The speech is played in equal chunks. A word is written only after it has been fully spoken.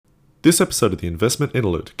This episode of the Investment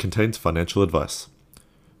Interlude contains financial advice.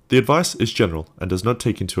 The advice is general and does not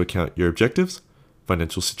take into account your objectives,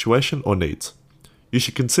 financial situation, or needs. You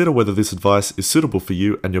should consider whether this advice is suitable for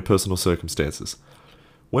you and your personal circumstances.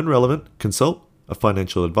 When relevant, consult a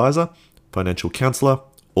financial advisor, financial counselor,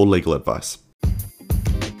 or legal advice.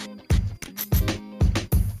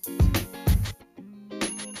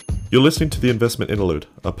 You're listening to the Investment Interlude,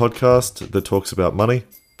 a podcast that talks about money,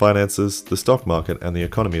 finances, the stock market, and the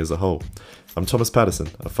economy as a whole. I'm Thomas Patterson,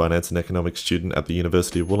 a finance and economics student at the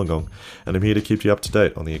University of Wollongong, and I'm here to keep you up to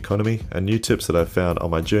date on the economy and new tips that I've found on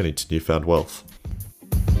my journey to newfound wealth.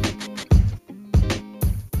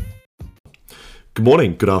 Good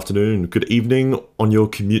morning, good afternoon, good evening on your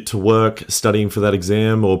commute to work, studying for that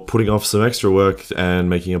exam, or putting off some extra work and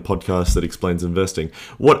making a podcast that explains investing.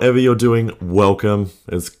 Whatever you're doing, welcome.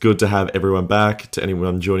 It's good to have everyone back. To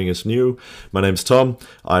anyone joining us new, my name's Tom.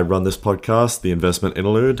 I run this podcast, The Investment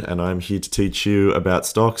Interlude, and I'm here to teach you about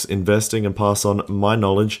stocks, investing, and pass on my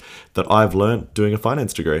knowledge that I've learnt doing a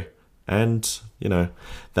finance degree. And,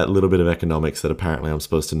 that little bit of economics that apparently I'm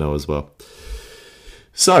supposed to know as well.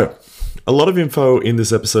 So, a lot of info in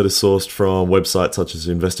this episode is sourced from websites such as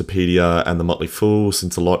Investopedia and The Motley Fool,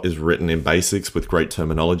 since a lot is written in basics with great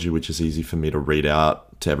terminology, which is easy for me to read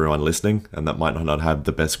out to everyone listening, and that might not have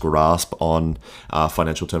the best grasp on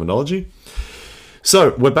financial terminology.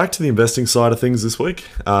 So, we're back to the investing side of things this week,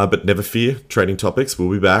 but never fear, trading topics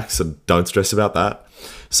will be back, so don't stress about that.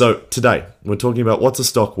 So, today, we're talking about what's a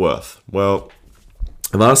stock worth? Well,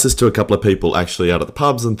 I've asked this to a couple of people actually out at the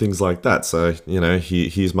pubs and things like that. So,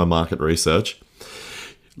 here's my market research.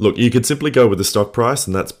 Look, you could simply go with the stock price,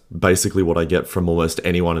 and that's basically what I get from almost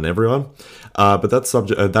anyone and everyone. But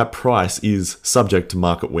that price is subject to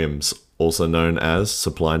market whims, also known as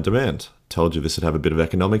supply and demand. Told you this would have a bit of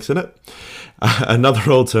economics in it. Another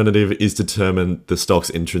alternative is to determine the stock's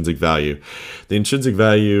intrinsic value. The intrinsic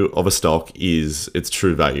value of a stock is its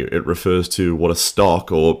true value. It refers to what a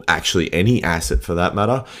stock, or actually any asset for that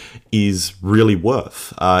matter, is really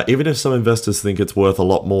worth. Even if some investors think it's worth a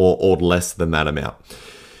lot more or less than that amount.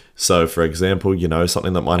 So, for example,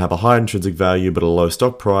 something that might have a high intrinsic value but a low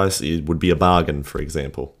stock price, it would be a bargain, for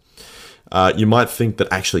example. You might think that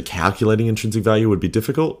actually calculating intrinsic value would be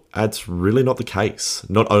difficult. That's really not the case.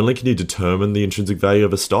 Not only can you determine the intrinsic value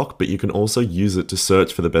of a stock, but you can also use it to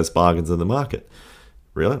search for the best bargains in the market.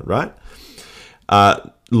 Really, right?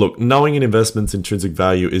 Look, knowing an investment's intrinsic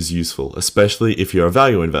value is useful, especially if you're a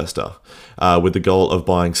value investor, with the goal of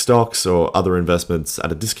buying stocks or other investments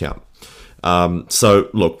at a discount. So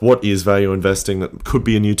look, what is value investing? That could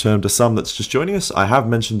be a new term to some that's just joining us. I have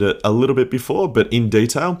mentioned it a little bit before, but in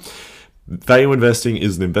detail. Value investing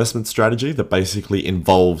is an investment strategy that basically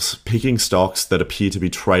involves picking stocks that appear to be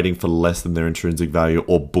trading for less than their intrinsic value,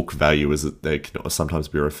 or book value as they can sometimes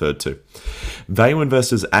be referred to. Value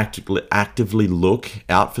investors actively look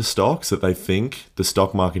out for stocks that they think the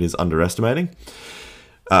stock market is underestimating.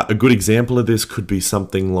 A good example of this could be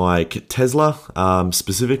something like Tesla,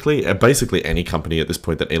 specifically, basically any company at this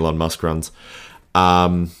point that Elon Musk runs.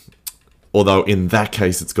 Although in that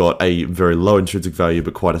case, it's got a very low intrinsic value,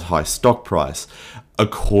 but quite a high stock price,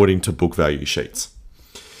 according to book value sheets.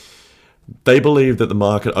 They believe that the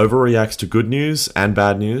market overreacts to good news and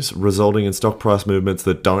bad news, resulting in stock price movements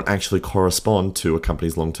that don't actually correspond to a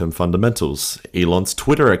company's long-term fundamentals. Elon's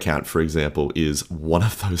Twitter account, for example, is one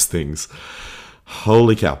of those things.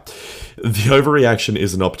 Holy cow. The overreaction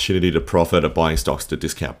is an opportunity to profit at buying stocks at a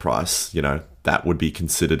discount price. That would be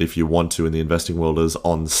considered, if you want to, in the investing world, as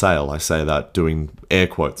on sale. I say that doing air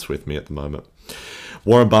quotes with me at the moment.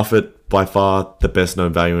 Warren Buffett, by far the best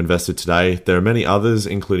known value investor today. There are many others,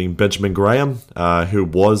 including Benjamin Graham, who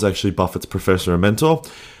was actually Buffett's professor and mentor,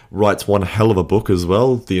 writes one hell of a book as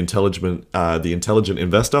well, The Intelligent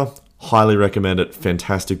Investor. Highly recommend it.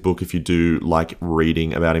 Fantastic book if you do like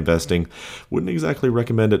reading about investing. Wouldn't exactly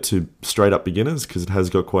recommend it to straight up beginners because it has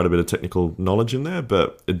got quite a bit of technical knowledge in there,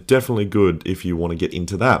 but definitely good if you want to get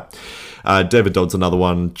into that. David Dodd's another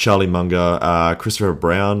one. Charlie Munger, Christopher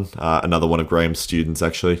Brown, another one of Graham's students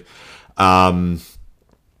actually, and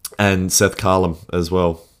Seth Klarman as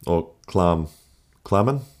well, or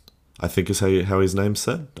Klarman. I think is how his name's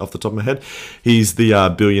said, off the top of my head. He's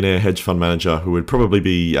the billionaire hedge fund manager who would probably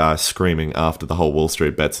be screaming after the whole Wall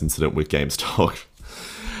Street bets incident with GameStop.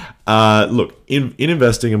 Look, in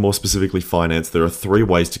investing, and more specifically finance, there are three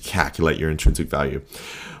ways to calculate your intrinsic value.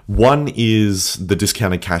 One is the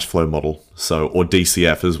discounted cash flow model, or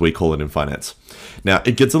DCF as we call it in finance. Now,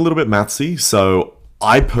 it gets a little bit mathsy, so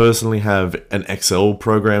I personally have an Excel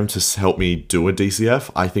program to help me do a DCF.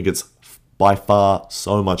 I think it's by far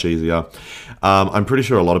so much easier. I'm pretty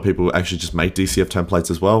sure a lot of people actually just make DCF templates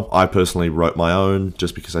as well. I personally wrote my own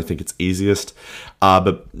just because I think it's easiest.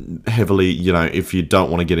 But heavily, if you don't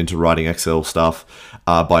want to get into writing Excel stuff,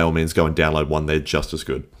 by all means go and download one. They're just as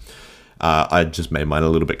good. I just made mine a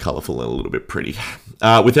little bit colorful and a little bit pretty.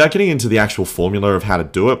 Without getting into the actual formula of how to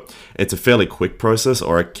do it, it's a fairly quick process,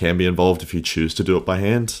 or it can be involved if you choose to do it by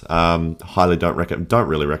hand. Highly don't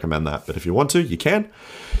really recommend that, but if you want to, you can.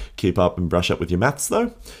 Keep up and brush up with your maths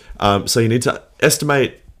though. So you need to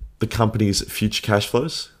estimate the company's future cash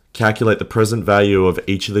flows, calculate the present value of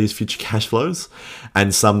each of these future cash flows,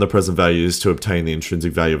 and sum the present values to obtain the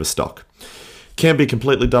intrinsic value of a stock. Can be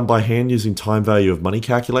completely done by hand using time value of money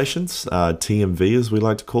calculations, TMV as we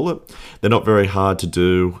like to call it. They're not very hard to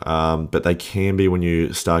do, but they can be when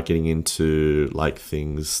you start getting into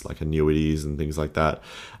things like annuities and things like that.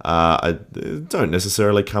 I don't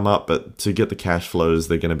necessarily come up, but to get the cash flows,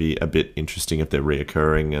 they're going to be a bit interesting if they're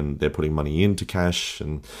reoccurring and they're putting money into cash.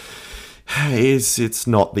 And it's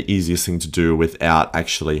not the easiest thing to do without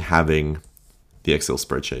actually having the Excel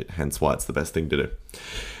spreadsheet, hence why it's the best thing to do.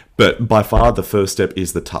 But by far, the first step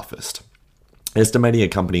is the toughest. Estimating a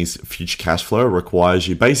company's future cash flow requires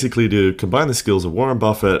you basically to combine the skills of Warren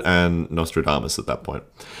Buffett and Nostradamus at that point.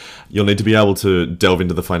 You'll need to be able to delve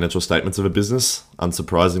into the financial statements of a business.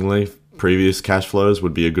 Unsurprisingly, previous cash flows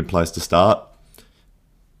would be a good place to start.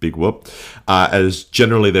 Big whoop. As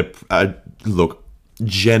generally,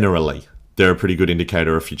 generally, they're a pretty good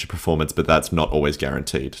indicator of future performance, but that's not always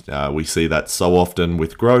guaranteed. We see that so often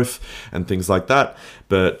with growth and things like that,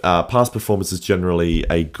 but past performance is generally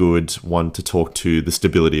a good one to talk to the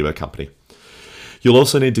stability of a company. You'll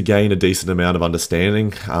also need to gain a decent amount of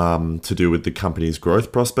understanding to do with the company's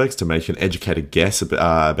growth prospects to make an educated guess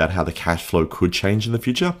about how the cash flow could change in the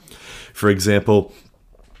future. For example,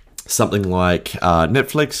 something like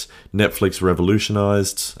Netflix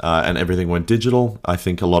revolutionized and everything went digital. I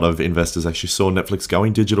think a lot of investors actually saw Netflix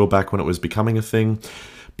going digital back when it was becoming a thing.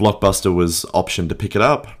 Blockbuster was optioned to pick it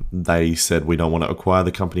up. They said, we don't want to acquire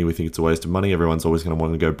the company. We think it's a waste of money. Everyone's always going to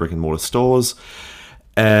want to go brick and mortar stores.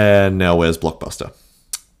 And now where's Blockbuster?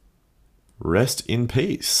 Rest in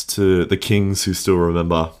peace to the kings who still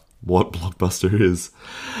remember what Blockbuster is.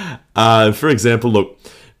 For example, look,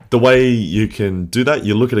 the way you can do that,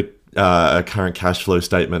 you look at a current cash flow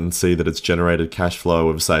statement and see that it's generated cash flow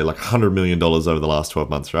of, say, like $100 million over the last 12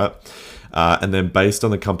 months, right? And then based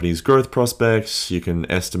on the company's growth prospects, you can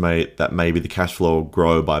estimate that maybe the cash flow will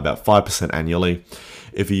grow by about 5% annually.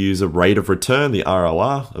 If you use a rate of return, the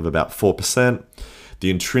ROR, of about 4%, the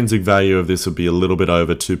intrinsic value of this would be a little bit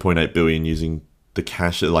over $2.8 billion using the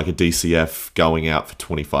cash, like a DCF going out for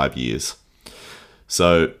 25 years.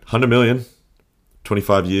 So 100 million.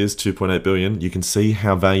 25 years, 2.8 billion, you can see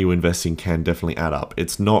how value investing can definitely add up.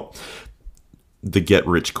 It's not the get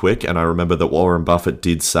rich quick. And I remember that Warren Buffett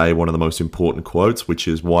did say one of the most important quotes, which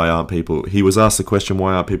is he was asked the question,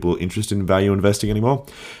 why aren't people interested in value investing anymore?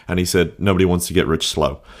 And he said, nobody wants to get rich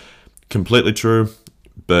slow. Completely true.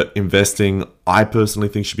 But investing, I personally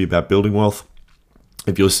think, should be about building wealth.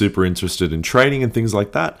 If you're super interested in trading and things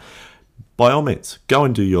like that, by all means, go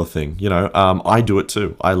and do your thing. I do it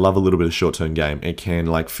too. I love a little bit of short-term game. It can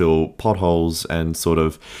fill potholes and sort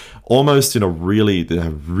of almost in a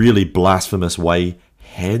really blasphemous way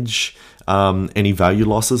hedge any value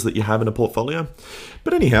losses that you have in a portfolio.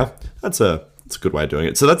 But anyhow, that's a good way of doing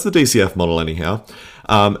it. So that's the DCF model anyhow.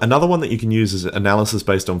 Another one that you can use is analysis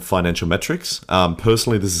based on financial metrics.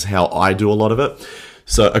 Personally, this is how I do a lot of it.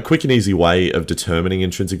 So a quick and easy way of determining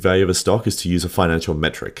intrinsic value of a stock is to use a financial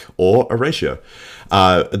metric or a ratio.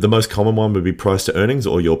 The most common one would be price to earnings,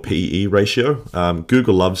 or your PE ratio.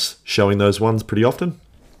 Google loves showing those ones pretty often.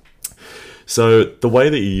 So the way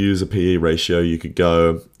that you use a PE ratio, you could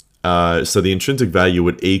go, so the intrinsic value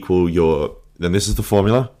would equal then this is the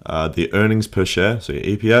formula, the earnings per share, so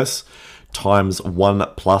your EPS, times 1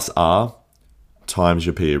 plus R, times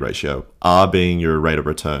your PE ratio, R being your rate of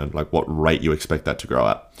return, like what rate you expect that to grow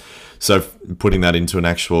at. So putting that into an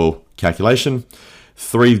actual calculation,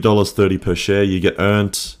 $3.30 per share you get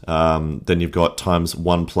earned, then you've got times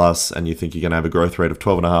 1 plus, and you think you're going to have a growth rate of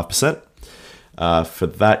 12.5%. For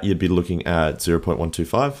that, you'd be looking at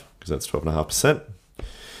 0.125, because that's 12.5%.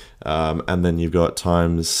 And then you've got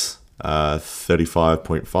times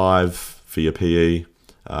 35.5 for your PE,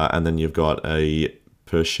 and then you've got a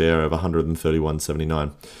per share of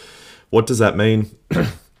 131.79. What does that mean?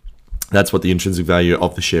 That's what the intrinsic value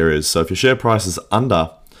of the share is. So if your share price is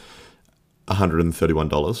under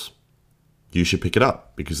 $131, you should pick it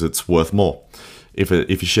up because it's worth more. If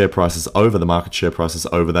your share price is over, the market share price is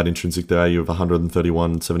over that intrinsic value of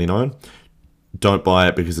 131.79, don't buy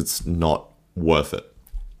it because it's not worth it,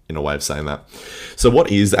 in a way of saying that. So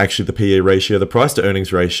what is actually the PE ratio? The price to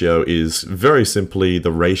earnings ratio is very simply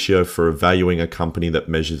the ratio for valuing a company that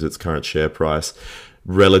measures its current share price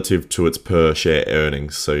relative to its per share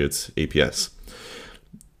earnings, so its EPS.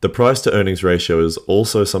 The price to earnings ratio is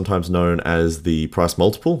also sometimes known as the price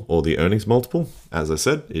multiple or the earnings multiple. As I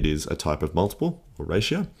said, it is a type of multiple or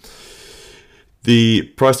ratio. The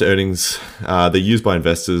price to earnings, they're used by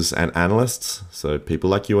investors and analysts, so people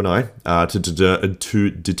like you and I, to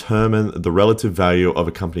determine the relative value of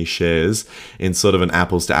a company's shares in sort of an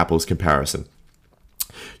apples to apples comparison.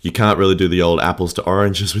 You can't really do the old apples to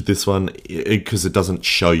oranges with this one because it doesn't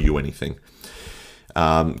show you anything.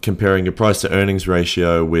 Comparing your price to earnings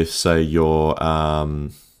ratio with, say, your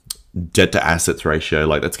debt to assets ratio,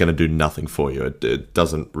 like that's going to do nothing for you. It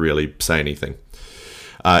doesn't really say anything.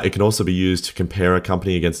 It can also be used to compare a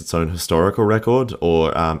company against its own historical record,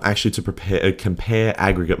 or actually to compare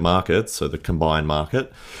aggregate markets, so the combined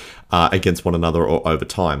market, against one another or over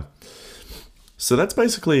time. So that's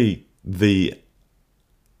basically the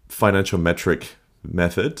financial metric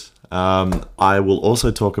method. I will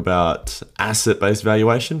also talk about asset-based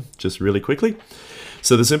valuation just really quickly.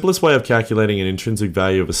 So the simplest way of calculating an intrinsic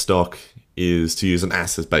value of a stock is to use an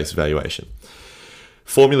asset-based valuation.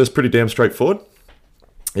 Formula is pretty damn straightforward.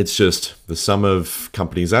 It's just the sum of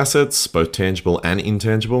company's assets, both tangible and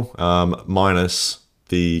intangible, minus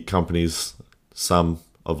the company's sum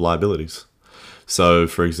of liabilities. So,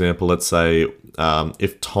 for example, let's say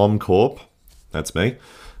if Tom Corp, that's me,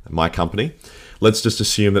 my company, let's just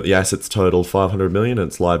assume that the assets total 500 million and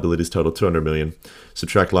its liabilities total 200 million.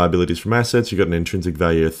 Subtract liabilities from assets, you've got an intrinsic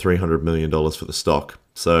value of $300 million for the stock.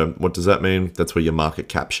 So what does that mean? That's where your market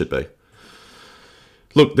cap should be.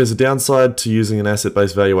 Look, there's a downside to using an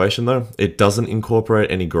asset-based valuation though. It doesn't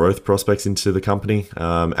incorporate any growth prospects into the company.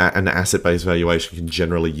 An asset-based valuation can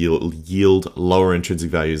generally yield lower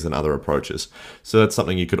intrinsic values than other approaches. So that's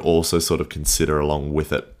something you could also sort of consider along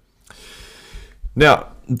with it. Now,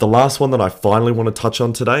 the last one that I finally want to touch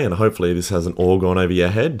on today, and hopefully this hasn't all gone over your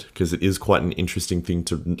head because it is quite an interesting thing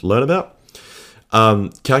to learn about,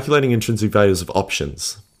 calculating intrinsic values of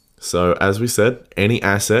options. So as we said, any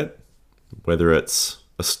asset, whether it's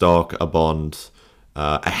a stock, a bond,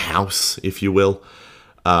 a house, if you will,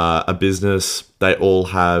 a business, they all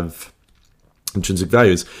have intrinsic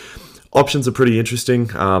values. Options are pretty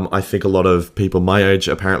interesting. I think a lot of people my age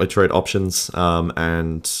apparently trade options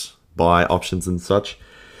and buy options and such.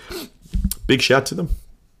 Big shout to them.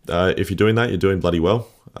 If you're doing that, you're doing bloody well.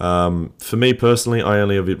 For me personally, I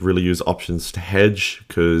only really use options to hedge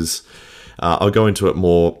because I'll go into it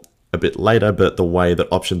more a bit later, but the way that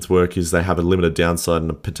options work is they have a limited downside and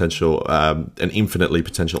a potential, an infinitely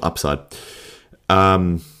potential upside.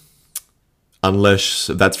 Unless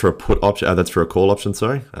that's for a put option, that's for a call option,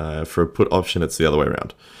 sorry. For a put option, it's the other way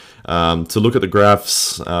around. To look at the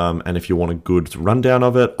graphs, and if you want a good rundown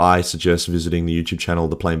of it, I suggest visiting the YouTube channel,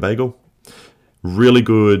 The Plain Bagel. Really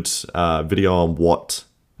good video on what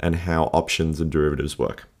and how options and derivatives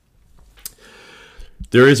work.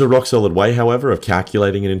 There is a rock-solid way, however, of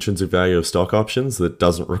calculating an intrinsic value of stock options that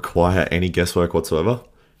doesn't require any guesswork whatsoever.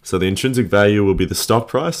 So the intrinsic value will be the stock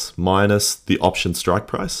price minus the option strike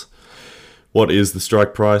price. What is the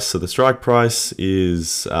strike price? So the strike price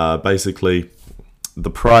is basically the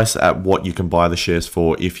price at what you can buy the shares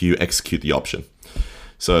for if you execute the option.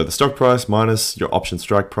 So the stock price minus your option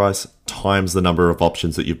strike price times the number of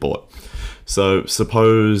options that you bought. So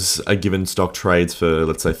suppose a given stock trades for,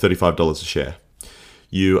 let's say, $35 a share.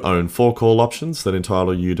 You own 4 call options that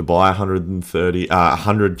entitle you to buy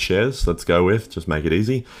 100 shares, let's go with, just make it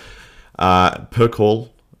easy, per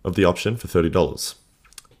call of the option for $30.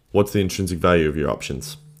 What's the intrinsic value of your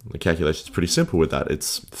options? The calculation is pretty simple with that.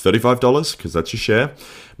 It's $35, because that's your share,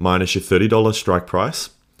 minus your $30 strike price,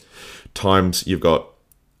 times you've got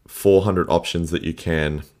 400 options that you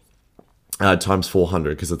can, times 400,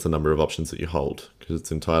 because it's the number of options that you hold, because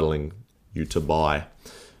it's entitling you to buy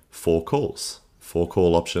 4 calls. 4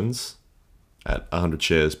 call options at 100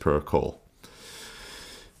 shares per call.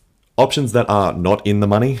 Options that are not in the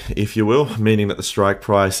money, if you will, meaning that the strike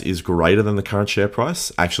price is greater than the current share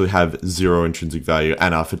price, actually have 0 intrinsic value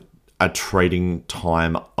and are for a trading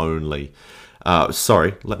time only.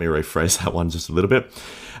 Sorry, let me rephrase that one just a little bit.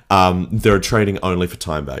 They're trading only for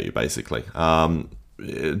time value, basically. An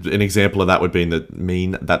example of that would mean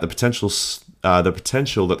that the potential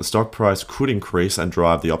that the stock price could increase and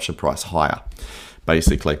drive the option price higher,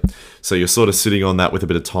 basically. So you're sort of sitting on that with a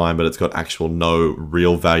bit of time, but it's got actual no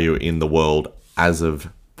real value in the world as of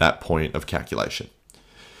that point of calculation.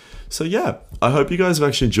 So yeah, I hope you guys have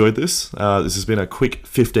actually enjoyed this. This has been a quick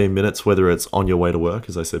 15 minutes, whether it's on your way to work,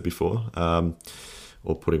 as I said before,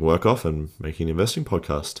 or putting work off and making an investing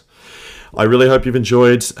podcast. I really hope you've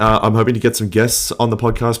enjoyed. I'm hoping to get some guests on the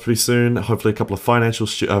podcast pretty soon. Hopefully a couple of finance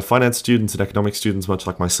students and economics students, much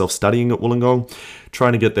like myself, studying at Wollongong,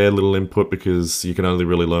 trying to get their little input because you can only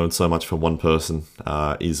really learn so much from one person,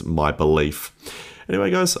 is my belief.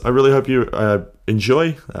 Anyway, guys, I really hope you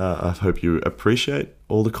enjoy. I hope you appreciate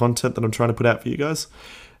all the content that I'm trying to put out for you guys.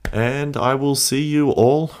 And I will see you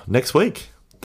all next week.